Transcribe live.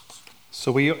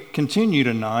So we continue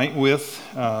tonight with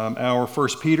our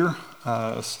First Peter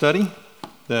study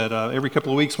that every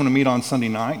couple of weeks when we meet on Sunday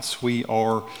nights, we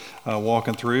are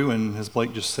walking through, and as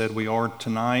Blake just said, we are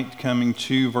tonight coming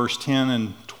to verse 10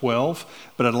 and 12.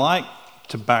 But I'd like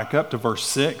to back up to verse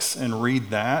 6 and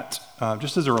read that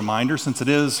just as a reminder, since it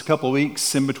is a couple of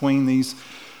weeks in between these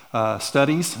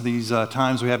studies, these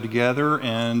times we have together,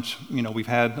 and we've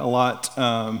had a lot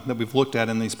that we've looked at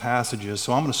in these passages.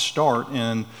 So I'm going to start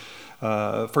in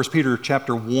 1 Peter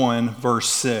chapter 1, verse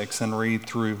 6, and read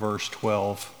through verse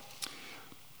 12.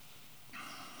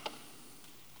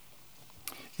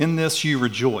 In this you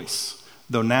rejoice,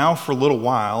 though now for a little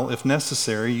while, if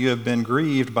necessary, you have been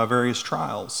grieved by various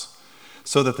trials,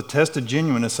 so that the tested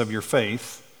genuineness of your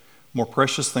faith, more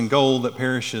precious than gold that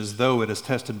perishes though it is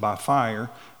tested by fire,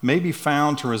 may be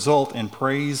found to result in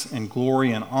praise and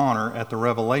glory and honor at the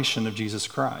revelation of Jesus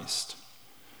Christ.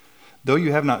 Though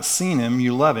you have not seen him,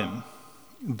 you love him.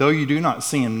 Though you do not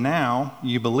see him now,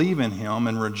 you believe in him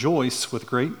and rejoice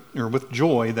with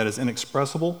joy that is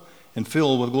inexpressible and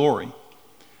filled with glory,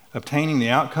 obtaining the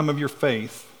outcome of your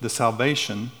faith, the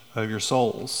salvation of your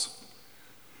souls.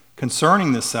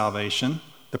 Concerning this salvation,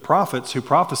 the prophets who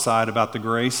prophesied about the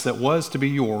grace that was to be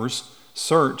yours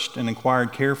searched and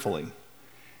inquired carefully,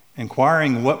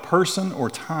 inquiring what person or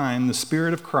time the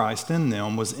Spirit of Christ in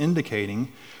them was indicating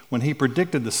when he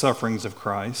predicted the sufferings of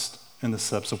Christ and the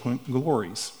subsequent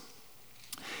glories.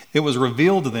 It was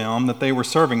revealed to them that they were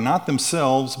serving not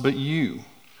themselves but you,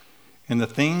 in the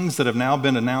things that have now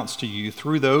been announced to you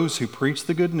through those who preach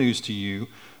the good news to you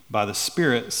by the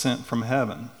Spirit sent from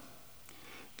heaven,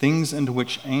 things into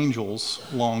which angels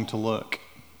long to look.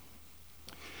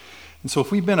 And so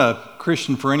if we've been a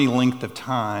Christian for any length of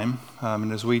time,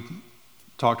 and as we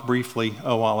talked briefly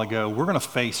a while ago, we're going to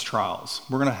face trials.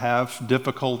 We're going to have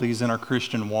difficulties in our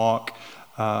Christian walk.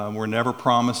 We're never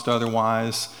promised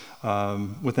otherwise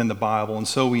within the Bible. And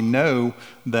so we know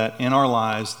that in our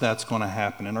lives that's going to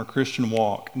happen. In our Christian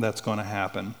walk, that's going to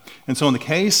happen. And so in the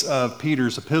case of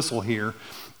Peter's epistle here,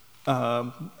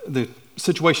 the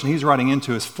situation he's writing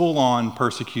into is full-on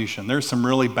persecution. There's some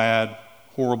really bad,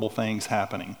 horrible things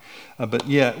happening. But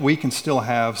yet we can still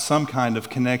have some kind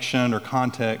of connection or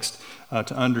context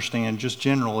to understand just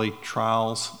generally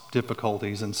trials,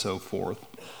 difficulties, and so forth.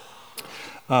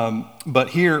 But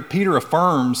here, Peter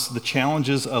affirms the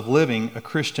challenges of living a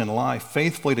Christian life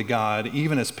faithfully to God,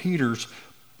 even as Peter's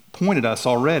pointed us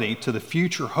already to the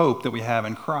future hope that we have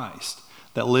in Christ.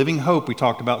 That living hope we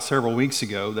talked about several weeks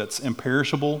ago, that's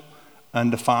imperishable,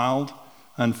 undefiled,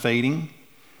 unfading.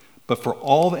 But for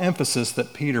all the emphasis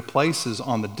that Peter places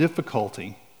on the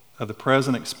difficulty of the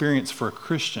present experience for a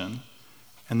Christian,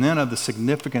 and then of the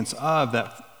significance of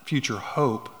that future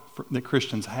hope that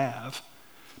Christians have,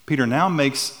 Peter now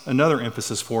makes another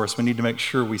emphasis for us we need to make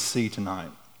sure we see tonight.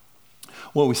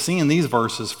 What we see in these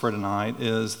verses for tonight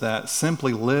is that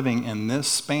simply living in this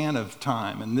span of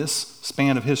time, in this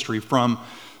span of history from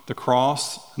the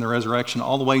cross and the resurrection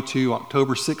all the way to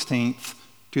October 16th,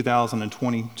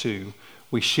 2022,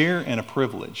 we share in a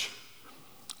privilege.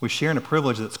 We share in a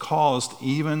privilege that's caused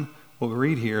even what we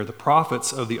read here, the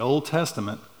prophets of the Old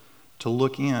Testament to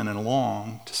look in and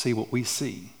long to see what we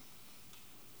see.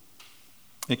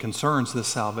 It concerns this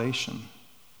salvation.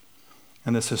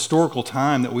 And this historical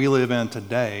time that we live in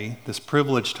today, this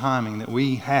privileged timing that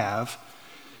we have,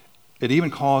 it even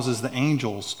causes the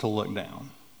angels to look down.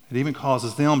 It even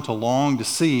causes them to long to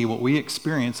see what we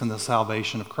experience in the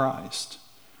salvation of Christ,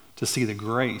 to see the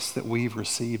grace that we've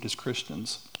received as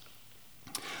Christians.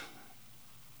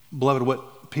 Beloved,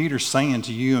 what Peter's saying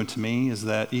to you and to me is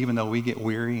that even though we get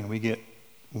weary and we get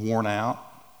worn out,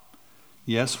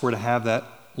 yes, we're to have that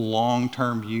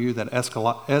long-term view, that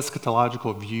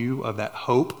eschatological view of that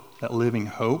hope, that living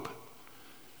hope.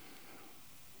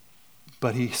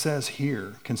 But he says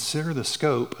here, consider the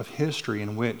scope of history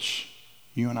in which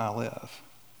you and I live.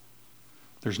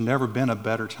 There's never been a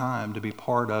better time to be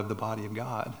part of the body of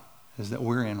God as that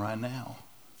we're in right now.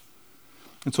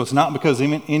 And so it's not because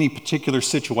of any particular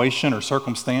situation or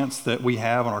circumstance that we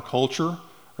have in our culture,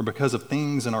 or because of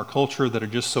things in our culture that are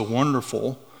just so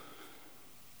wonderful.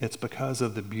 It's because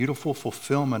of the beautiful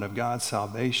fulfillment of God's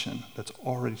salvation that's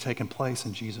already taken place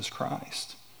in Jesus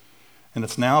Christ. And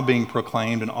it's now being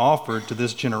proclaimed and offered to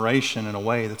this generation in a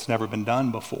way that's never been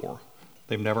done before.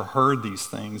 They've never heard these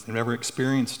things. They've never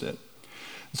experienced it.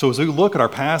 So as we look at our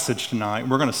passage tonight,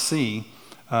 we're going to see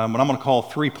what I'm going to call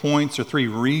 3 points or 3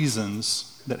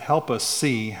 reasons that help us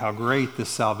see how great this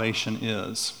salvation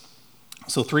is.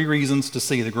 So 3 reasons to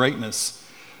see the greatness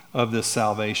of this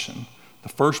salvation. The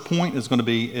first point is going to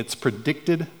be it's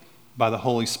predicted by the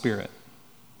Holy Spirit.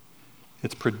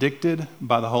 It's predicted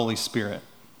by the Holy Spirit.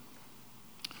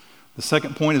 The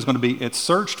second point is going to be it's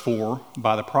searched for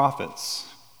by the prophets.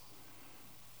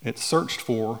 It's searched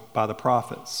for by the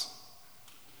prophets.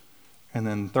 And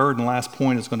then third and last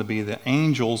point is going to be the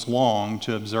angels long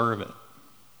to observe it.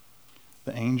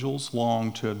 The angels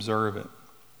long to observe it.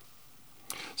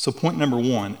 So point number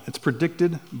one, it's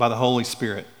predicted by the Holy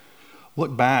Spirit.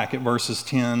 Look back at verses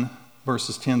 10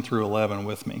 through 11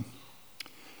 with me.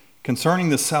 Concerning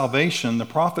this salvation, the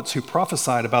prophets who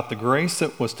prophesied about the grace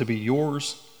that was to be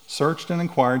yours searched and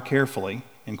inquired carefully,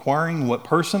 inquiring what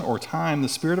person or time the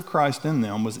Spirit of Christ in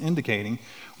them was indicating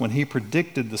when he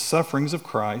predicted the sufferings of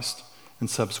Christ and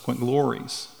subsequent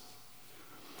glories.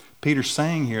 Peter's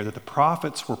saying here that the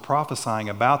prophets were prophesying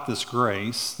about this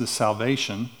grace, this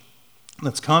salvation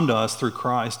that's come to us through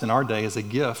Christ in our day as a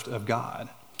gift of God.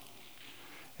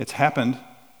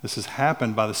 This has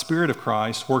happened by the Spirit of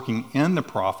Christ working in the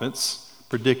prophets,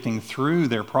 predicting through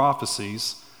their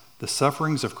prophecies the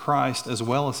sufferings of Christ as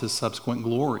well as his subsequent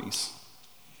glories.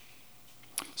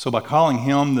 So by calling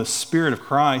him the Spirit of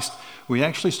Christ, we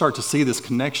actually start to see this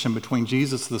connection between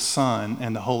Jesus the Son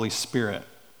and the Holy Spirit.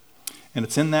 And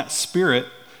it's in that Spirit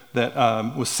that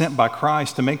was sent by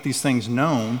Christ to make these things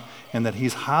known, and that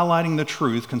he's highlighting the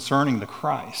truth concerning the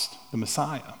Christ, the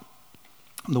Messiah,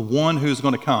 the one who's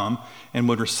going to come and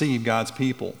would receive God's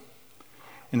people.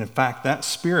 And in fact, that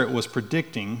Spirit was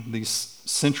predicting these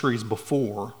centuries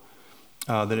before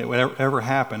that it would ever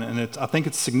happen. And I think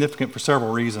it's significant for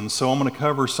several reasons. So I'm going to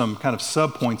cover some kind of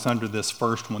subpoints under this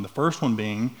first one. The first one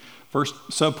being, first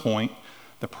subpoint,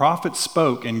 the prophets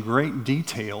spoke in great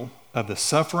detail of the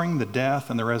suffering, the death,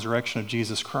 and the resurrection of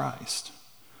Jesus Christ.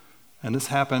 And this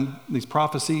happened, these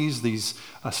prophecies, these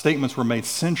statements were made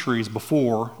centuries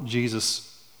before Jesus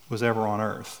was ever on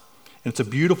earth. And it's a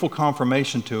beautiful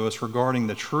confirmation to us regarding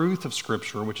the truth of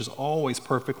Scripture, which is always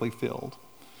perfectly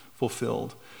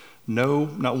fulfilled. No,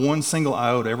 not one single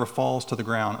iota ever falls to the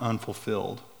ground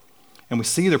unfulfilled. And we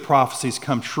see the prophecies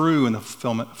come true in the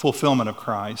fulfillment of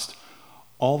Christ,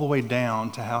 all the way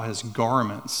down to how his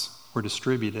garments were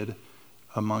distributed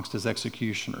amongst his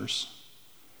executioners.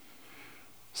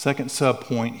 Second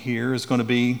subpoint here is going to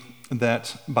be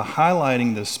that by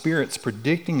highlighting the Spirit's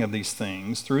predicting of these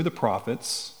things through the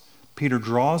prophets, Peter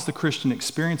draws the Christian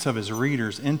experience of his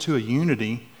readers into a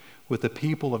unity with the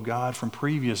people of God from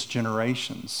previous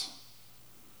generations.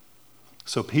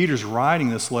 So Peter's writing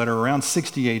this letter around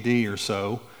 60 AD or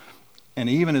so, and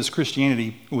even as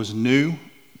Christianity was new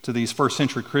to these first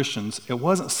century Christians, it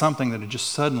wasn't something that had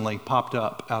just suddenly popped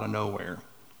up out of nowhere.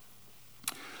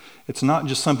 It's not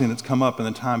just something that's come up in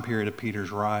the time period of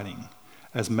Peter's writing.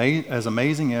 As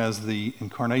amazing as the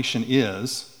incarnation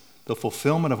is, the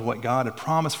fulfillment of what God had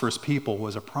promised for his people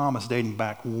was a promise dating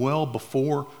back well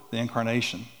before the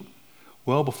incarnation,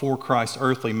 well before Christ's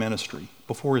earthly ministry,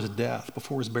 before his death,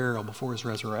 before his burial, before his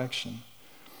resurrection.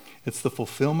 It's the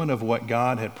fulfillment of what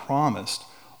God had promised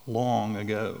long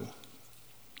ago.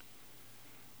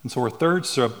 And so our third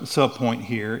subpoint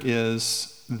here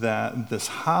is that this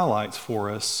highlights for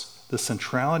us the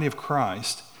centrality of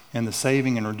Christ and the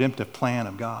saving and redemptive plan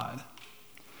of God.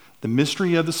 The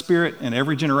mystery of the Spirit in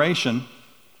every generation,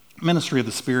 ministry of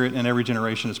the Spirit in every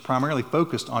generation is primarily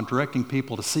focused on directing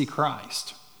people to see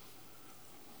Christ,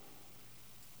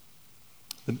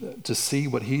 to see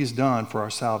what he's done for our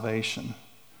salvation.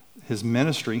 His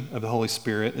ministry of the Holy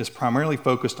Spirit is primarily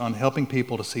focused on helping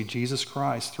people to see Jesus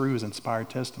Christ through his inspired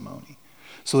testimony,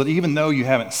 so that even though you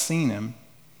haven't seen him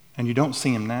and you don't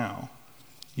see him now,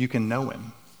 you can know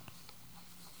him,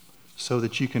 so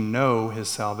that you can know his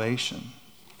salvation,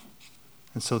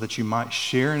 and so that you might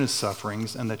share in his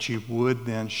sufferings and that you would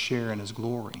then share in his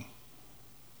glory.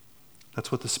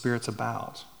 That's what the Spirit's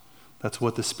about. That's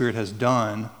what the Spirit has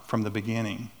done from the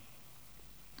beginning.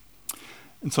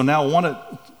 And so now I want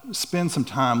to spend some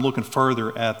time looking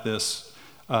further at this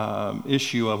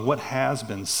issue of what has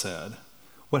been said.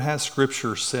 What has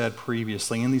Scripture said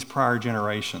previously in these prior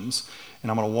generations? And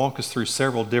I'm going to walk us through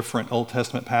several different Old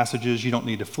Testament passages. You don't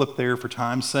need to flip there for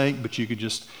time's sake, but you could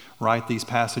just write these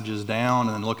passages down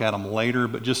and then look at them later.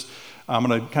 But I'm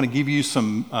going to kind of give you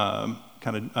some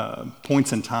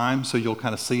points in time, so you'll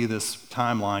kind of see this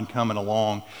timeline coming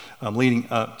along, leading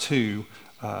up to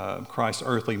Christ's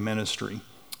earthly ministry.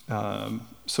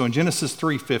 So in Genesis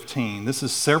 3:15, this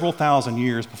is several thousand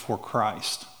years before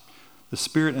Christ. The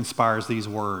Spirit inspires these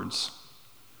words.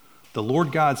 The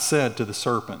Lord God said to the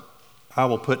serpent, I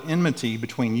will put enmity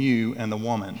between you and the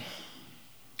woman,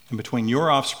 and between your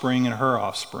offspring and her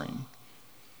offspring.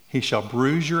 He shall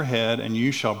bruise your head, and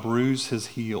you shall bruise his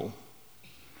heel.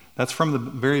 That's from the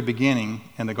very beginning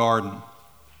in the garden,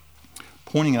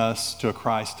 pointing us to a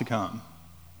Christ to come.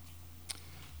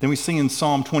 Then we see in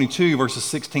Psalm 22, verses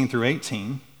 16 through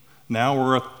 18, now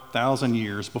we're 1,000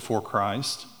 years before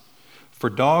Christ.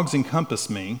 For dogs encompass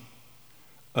me,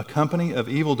 a company of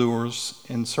evildoers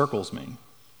encircles me.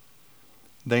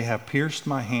 They have pierced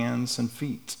my hands and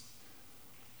feet.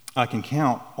 I can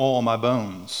count all my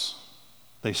bones.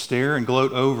 They stare and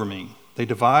gloat over me. They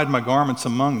divide my garments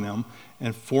among them,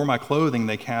 and for my clothing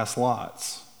they cast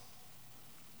lots.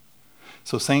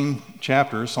 So same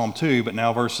chapter, Psalm 2, but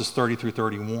now verses 30 through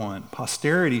 31.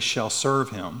 Posterity shall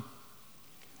serve him.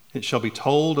 It shall be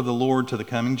told of the Lord to the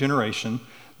coming generation.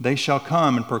 They shall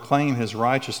come and proclaim his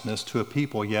righteousness to a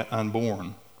people yet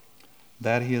unborn,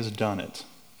 that he has done it.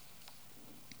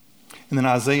 And then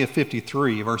Isaiah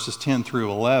 53, verses 10 through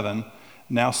 11,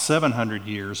 now 700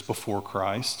 years before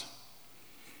Christ.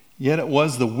 Yet it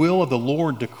was the will of the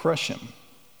Lord to crush him.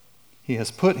 He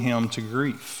has put him to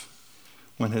grief.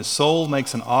 When his soul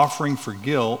makes an offering for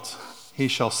guilt, he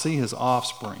shall see his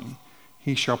offspring.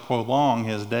 He shall prolong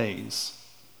his days.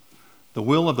 The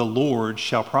will of the Lord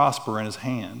shall prosper in his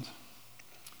hand.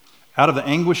 Out of the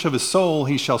anguish of his soul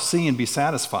he shall see and be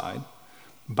satisfied.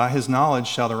 By his knowledge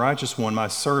shall the righteous one, my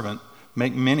servant,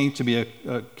 make many to be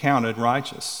accounted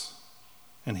righteous,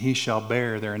 and he shall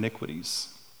bear their iniquities.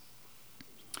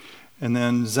 And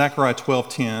then Zechariah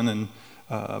 12:10, and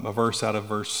a verse out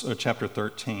of chapter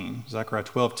 13. Zechariah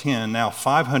 12:10, now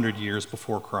 500 years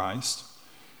before Christ,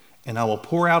 and I will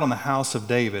pour out on the house of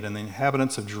David and the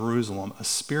inhabitants of Jerusalem a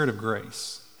spirit of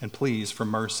grace and pleas for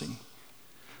mercy,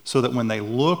 so that when they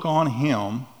look on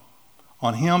him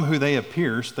who they have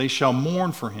pierced, they shall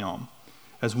mourn for him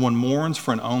as one mourns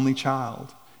for an only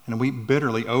child, and weep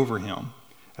bitterly over him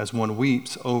as one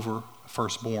weeps over a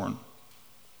firstborn.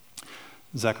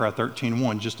 Zechariah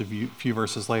 13:1, just a few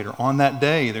verses later. On that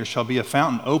day there shall be a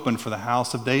fountain opened for the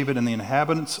house of David and the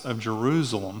inhabitants of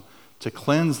Jerusalem to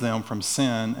cleanse them from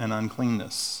sin and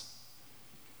uncleanness.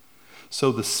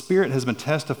 So the Spirit has been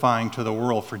testifying to the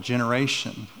world for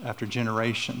generation after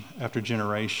generation after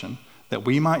generation that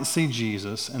we might see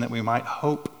Jesus and that we might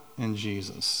hope in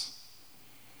Jesus.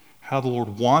 How the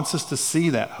Lord wants us to see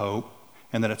that hope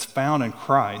and that it's found in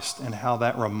Christ, and how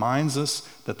that reminds us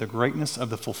that the greatness of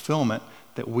the fulfillment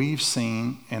that we've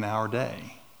seen in our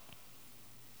day.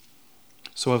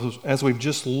 So as we've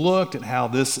just looked at how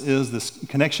this is this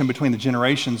connection between the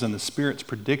generations and the Spirit's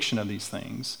prediction of these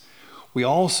things, we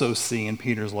also see in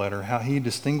Peter's letter how he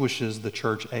distinguishes the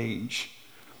church age,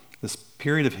 this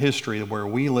period of history where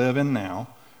we live in now,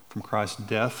 from Christ's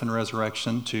death and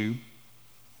resurrection to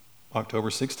October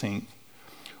 16th.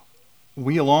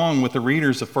 We, along with the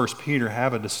readers of 1 Peter,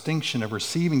 have a distinction of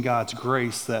receiving God's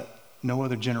grace that no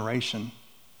other generation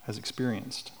has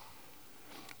experienced.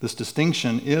 This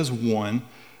distinction is one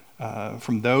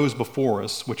from those before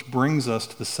us, which brings us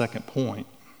to the second point.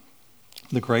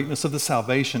 The greatness of the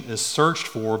salvation is searched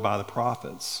for by the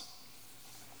prophets.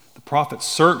 The prophets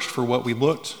searched for what we've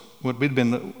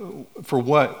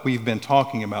been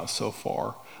talking about so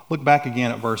far. Look back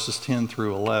again at verses 10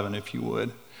 through 11, if you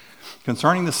would.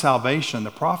 Concerning the salvation,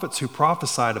 the prophets who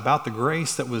prophesied about the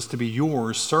grace that was to be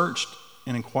yours searched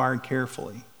and inquired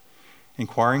carefully,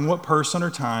 inquiring what person or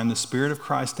time the Spirit of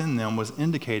Christ in them was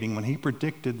indicating when he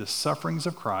predicted the sufferings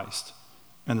of Christ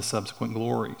and the subsequent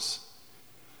glories.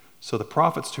 So the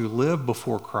prophets who lived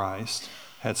before Christ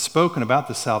had spoken about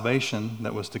the salvation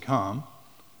that was to come,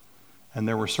 and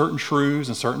there were certain truths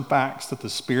and certain facts that the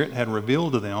Spirit had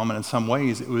revealed to them, and in some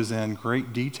ways it was in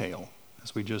great detail,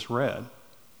 as we just read.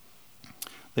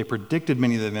 They predicted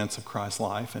many of the events of Christ's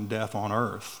life and death on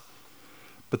earth.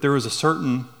 But there was a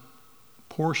certain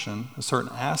portion, a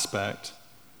certain aspect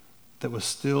that was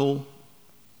still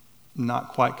not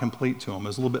quite complete to them. It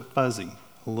was a little bit fuzzy,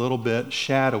 a little bit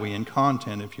shadowy in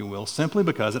content, if you will, simply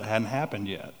because it hadn't happened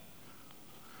yet.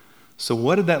 So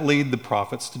what did that lead the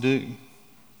prophets to do?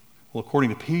 Well,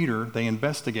 according to Peter, they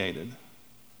investigated,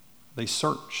 they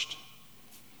searched,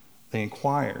 they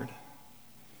inquired.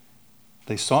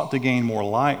 They sought to gain more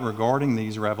light regarding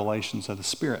these revelations of the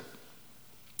Spirit.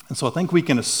 And so I think we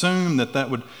can assume that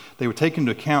they would take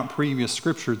into account previous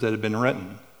scriptures that had been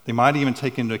written. They might even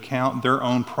take into account their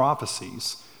own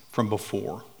prophecies from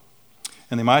before.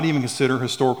 And they might even consider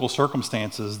historical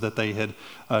circumstances that they had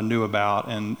knew about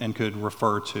and could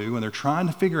refer to. And they're trying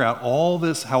to figure out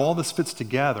how all this fits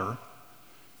together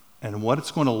and what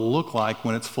it's going to look like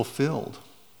when it's fulfilled.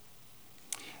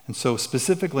 And so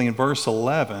specifically in verse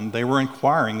 11, they were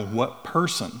inquiring what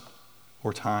person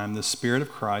or time the Spirit of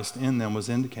Christ in them was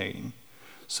indicating.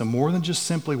 So more than just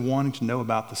simply wanting to know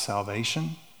about the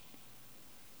salvation,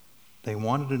 they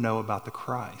wanted to know about the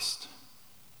Christ.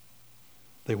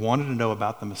 They wanted to know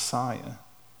about the Messiah.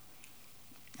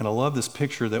 And I love this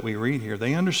picture that we read here.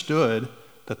 They understood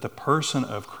that the person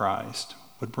of Christ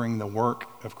would bring the work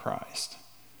of Christ.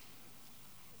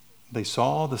 They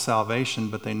saw the salvation,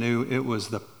 but they knew it was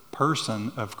the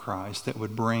person of Christ that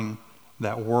would bring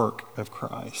that work of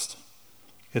Christ.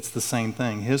 It's the same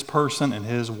thing. His person and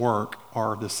his work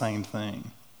are the same thing.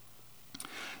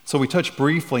 So we touched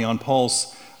briefly on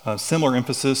Paul's similar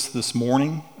emphasis this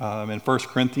morning in 1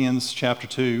 Corinthians chapter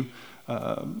 2.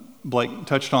 Blake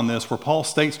touched on this, where Paul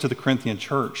states to the Corinthian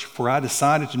church, "For I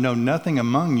decided to know nothing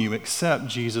among you except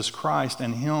Jesus Christ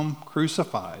and him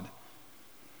crucified."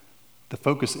 The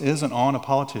focus isn't on a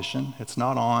politician. It's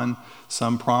not on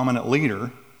some prominent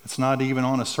leader. It's not even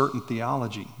on a certain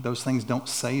theology. Those things don't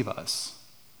save us.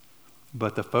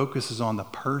 But the focus is on the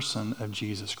person of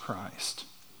Jesus Christ.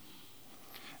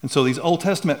 And so these Old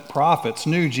Testament prophets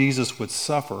knew Jesus would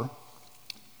suffer.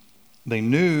 They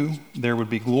knew there would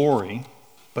be glory,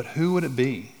 but who would it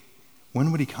be? When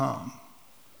would he come?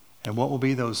 And what will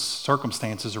be those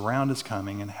circumstances around his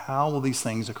coming, and how will these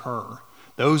things occur?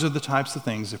 Those are the types of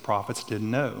things the prophets didn't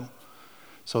know.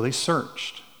 So they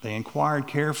searched, they inquired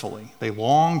carefully, they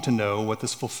longed to know what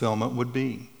this fulfillment would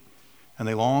be. And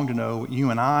they longed to know what you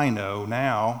and I know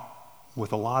now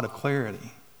with a lot of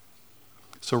clarity.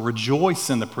 So rejoice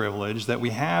in the privilege that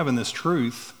we have in this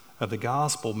truth of the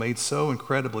gospel made so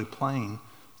incredibly plain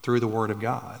through the Word of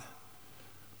God.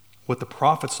 What the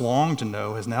prophets longed to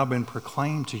know has now been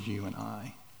proclaimed to you and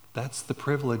I. That's the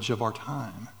privilege of our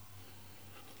time.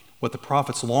 What the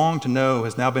prophets longed to know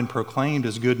has now been proclaimed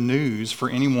as good news for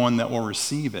anyone that will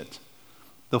receive it.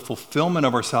 The fulfillment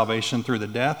of our salvation through the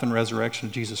death and resurrection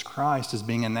of Jesus Christ is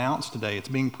being announced today. It's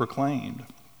being proclaimed.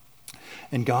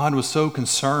 And God was so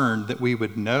concerned that we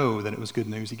would know that it was good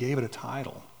news, he gave it a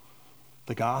title,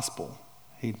 the gospel.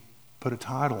 He put a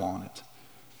title on it.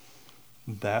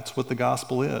 That's what the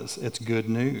gospel is. It's good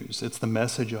news. It's the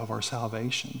message of our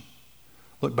salvation.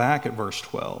 Look back at verse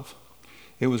 12.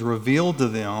 It was revealed to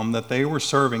them that they were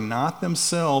serving not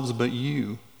themselves but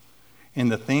you, in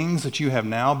the things that have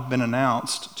now been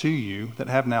announced to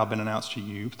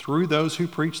you through those who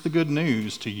preach the good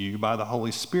news to you by the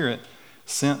Holy Spirit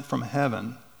sent from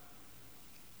heaven,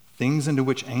 things into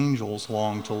which angels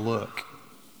long to look.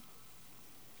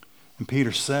 And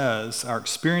Peter says our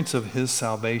experience of his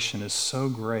salvation is so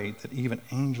great that even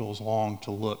angels long to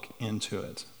look into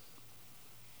it.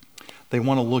 They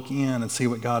want to look in and see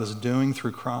what God is doing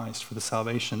through Christ for the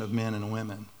salvation of men and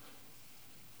women.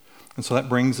 And so that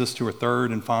brings us to our third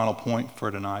and final point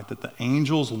for tonight, that the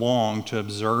angels long to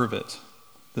observe it.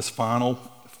 This final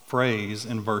phrase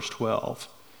in verse 12.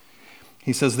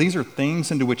 He says, these are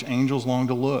things into which angels long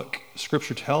to look.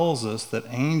 Scripture tells us that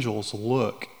angels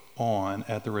look on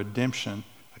at the redemption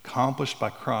accomplished by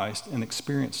Christ and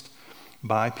experienced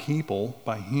by people,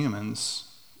 by humans,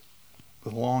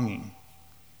 with longing.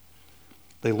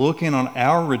 They look in on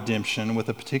our redemption with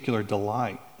a particular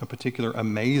delight, a particular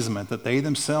amazement that they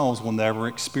themselves will never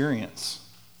experience.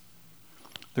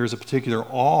 There's a particular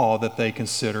awe that they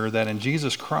consider that in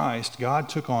Jesus Christ, God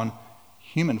took on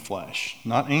human flesh,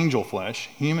 not angel flesh,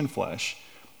 human flesh,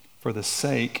 for the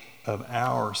sake of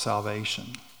our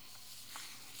salvation.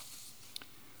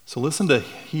 So listen to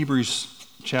Hebrews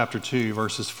chapter 2,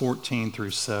 verses 14 through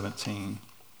 17.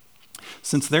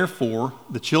 Since therefore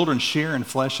the children share in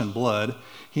flesh and blood,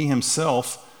 he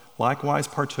himself likewise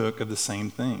partook of the same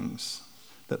things,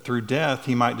 that through death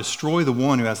he might destroy the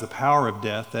one who has the power of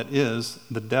death, that is,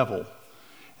 the devil,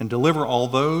 and deliver all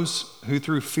those who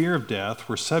through fear of death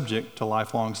were subject to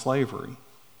lifelong slavery.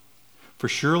 For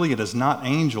surely it is not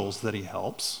angels that he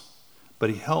helps, but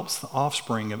he helps the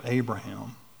offspring of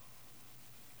Abraham.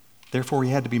 Therefore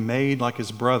he had to be made like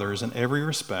his brothers in every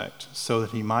respect, so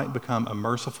that he might become a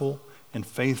merciful and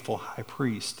faithful high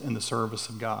priest in the service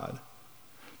of God,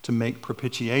 to make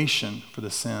propitiation for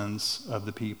the sins of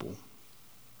the people.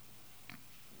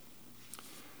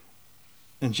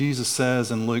 And Jesus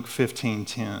says in Luke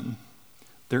 15:10,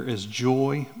 there is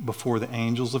joy before the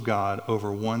angels of God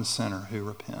over one sinner who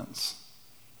repents.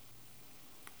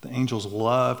 The angels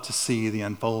love to see the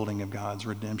unfolding of God's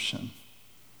redemption.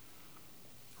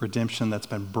 Redemption that's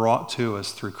been brought to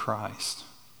us through Christ.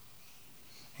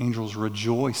 Angels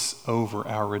rejoice over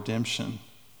our redemption.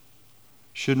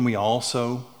 Shouldn't we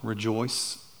also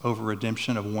rejoice over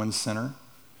redemption of one sinner?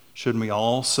 Shouldn't we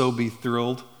also be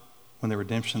thrilled when the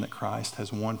redemption that Christ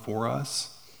has won for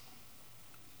us?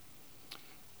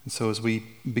 And so as we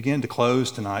begin to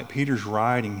close tonight, Peter's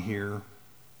writing here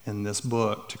in this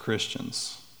book to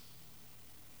Christians.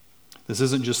 This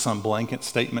isn't just some blanket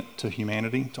statement to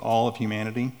humanity, to all of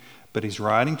humanity, but he's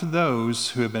writing to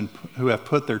those who have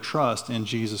put their trust in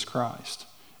Jesus Christ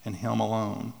and him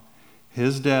alone.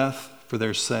 his death for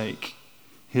their sake,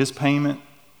 his payment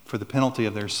for the penalty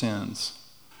of their sins.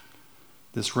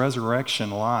 This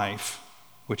resurrection life,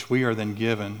 which we are then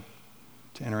given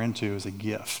to enter into, is a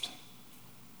gift.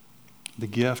 The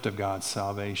gift of God's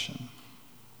salvation.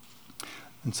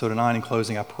 And so tonight, in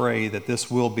closing, I pray that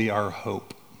this will be our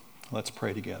hope. Let's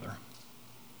pray together.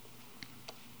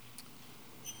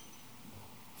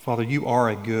 Father, you are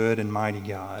a good and mighty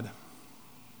God,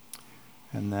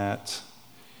 and that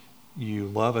you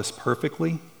love us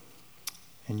perfectly,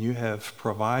 and you have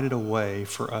provided a way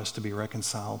for us to be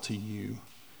reconciled to you.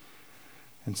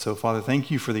 And so, Father, thank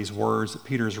you for these words that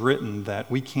Peter has written, that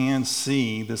we can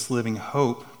see this living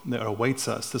hope that awaits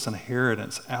us, this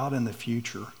inheritance out in the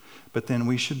future. But then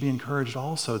we should be encouraged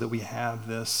also that we have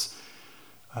this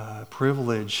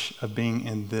privilege of being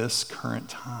in this current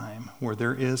time where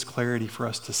there is clarity for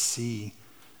us to see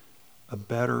a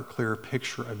better, clearer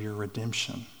picture of your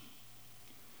redemption.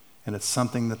 And it's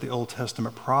something that the Old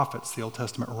Testament prophets, the Old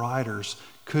Testament writers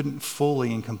couldn't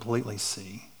fully and completely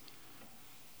see.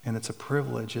 And it's a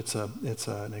privilege, it's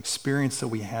an experience that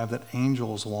we have that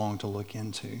angels long to look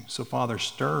into. So Father,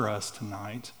 stir us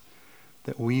tonight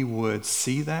that we would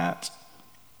see that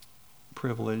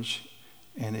privilege,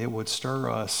 and it would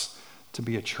stir us to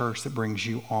be a church that brings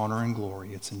you honor and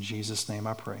glory. It's in Jesus' name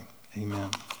I pray. Amen.